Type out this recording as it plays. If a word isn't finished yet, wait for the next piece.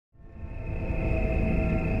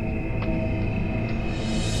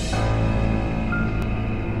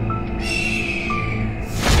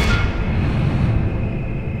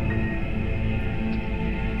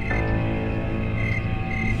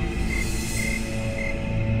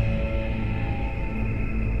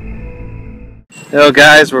Hello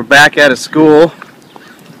guys, we're back out of school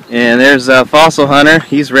and there's Fossil Hunter.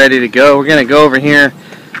 He's ready to go. We're going to go over here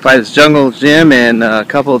by this jungle gym and a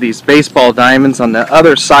couple of these baseball diamonds on the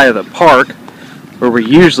other side of the park where we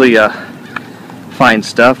usually find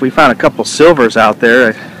stuff. We found a couple silvers out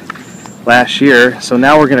there last year, so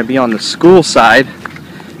now we're going to be on the school side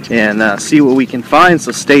and see what we can find,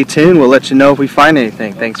 so stay tuned. We'll let you know if we find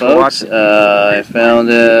anything. Thanks for watching. I found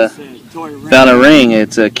a ring.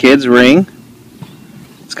 It's a kid's ring.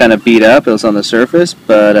 It's kind of beat up. It was on the surface,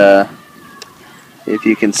 but if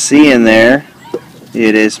you can see in there,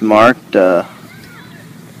 it is marked. It's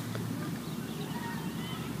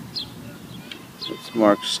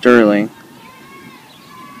marked sterling.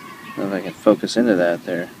 I don't know if I can focus into that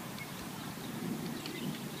there.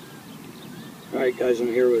 Alright guys, I'm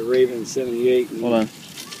here with Raven 78. Hold on.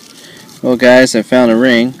 Well guys, I found a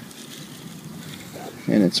ring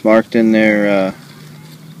and it's marked in there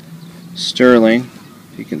sterling.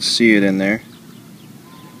 You can see it in there.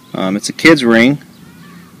 It's a kid's ring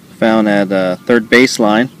found at third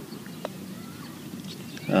baseline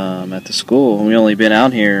at the school. We've only been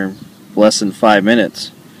out here less than 5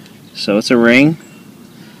 minutes, so it's a ring.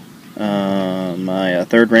 My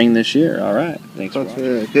third ring this year. All right, thanks for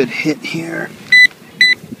watching. A good hit here.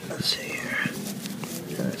 Let's see here.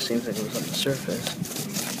 It seems like it was on the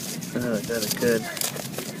surface. Oh, I got a good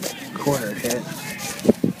corner hit.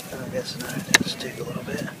 I guess I have to dig a little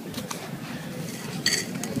bit.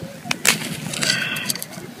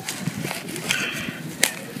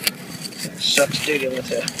 It sucks digging with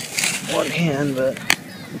one hand, but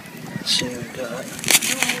let's see what we got.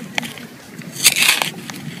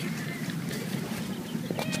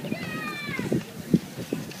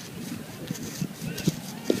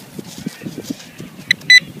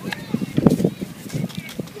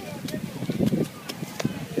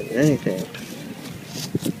 Anything.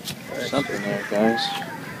 There's something there, guys.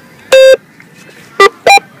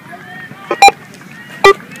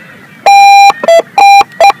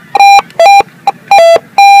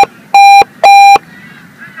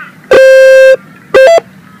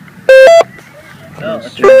 Oh,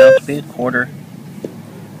 it turned out to be a quarter.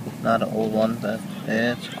 Not an old one, but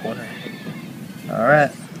it's a quarter.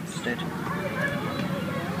 Alright, stay tuned.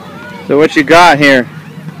 So what you got here?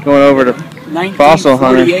 Going over to Fossil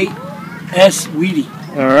Hunter. 1948 S Weedy.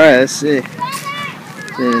 Alright, let's see.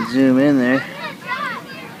 Zoom in there.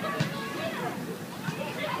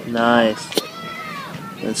 Nice.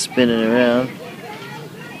 Let's spin it around.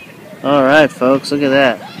 Alright folks, look at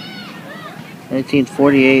that.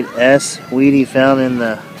 1948 S Weedy found in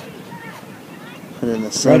the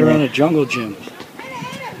sun. Right around a jungle gym.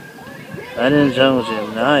 Right in the jungle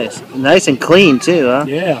gym. Nice. Nice and clean too, huh?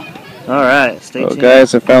 Yeah. Alright, stay tuned.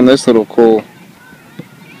 Guys, I found this little cool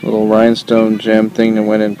little rhinestone gem thing that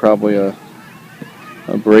went in probably a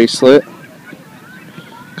bracelet.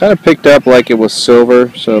 Kind of picked up like it was silver,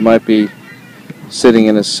 so it might be sitting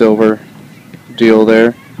in a silver deal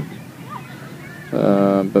there.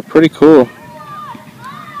 But pretty cool.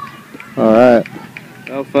 Alright.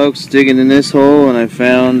 Well folks, digging in this hole and I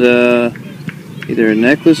found either a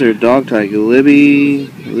necklace or a dog tag. Libby,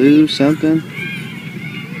 Lou, something.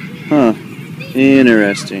 Huh.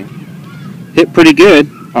 Interesting. Hit pretty good.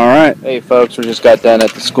 Alright. Hey folks, we just got done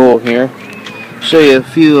at the school here. Show you a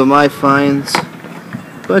few of my finds.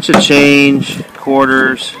 Bunch of change,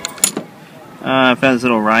 quarters. I found this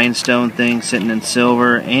little rhinestone thing sitting in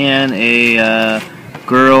silver and a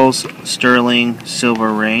girl's sterling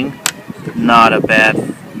silver ring. Not a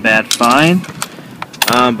bad find.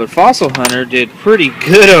 But Fossil Hunter did pretty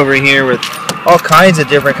good over here with all kinds of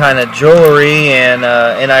different kind of jewelry, and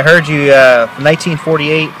I heard you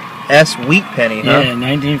 1948 S wheat penny, huh? Yeah,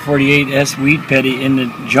 1948 S wheat penny in the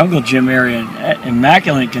jungle gym area, in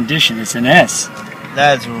immaculate condition. It's an S.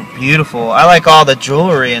 That's beautiful. I like all the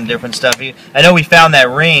jewelry and different stuff. I know we found that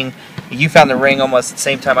ring. You found the ring almost at the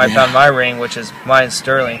same time I found my ring, which is mine's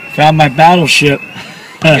sterling. Found my battleship.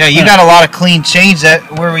 Yeah, you got a lot of clean change.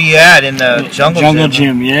 Where were you at in the jungle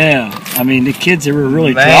gym? Yeah. I mean, the kids, they were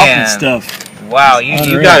really dropping stuff. Wow,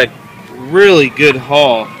 you got a really good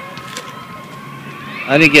haul.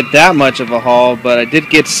 I didn't get that much of a haul, but I did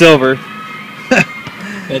get silver.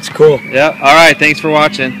 That's cool. Yeah. All right. Thanks for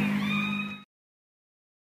watching.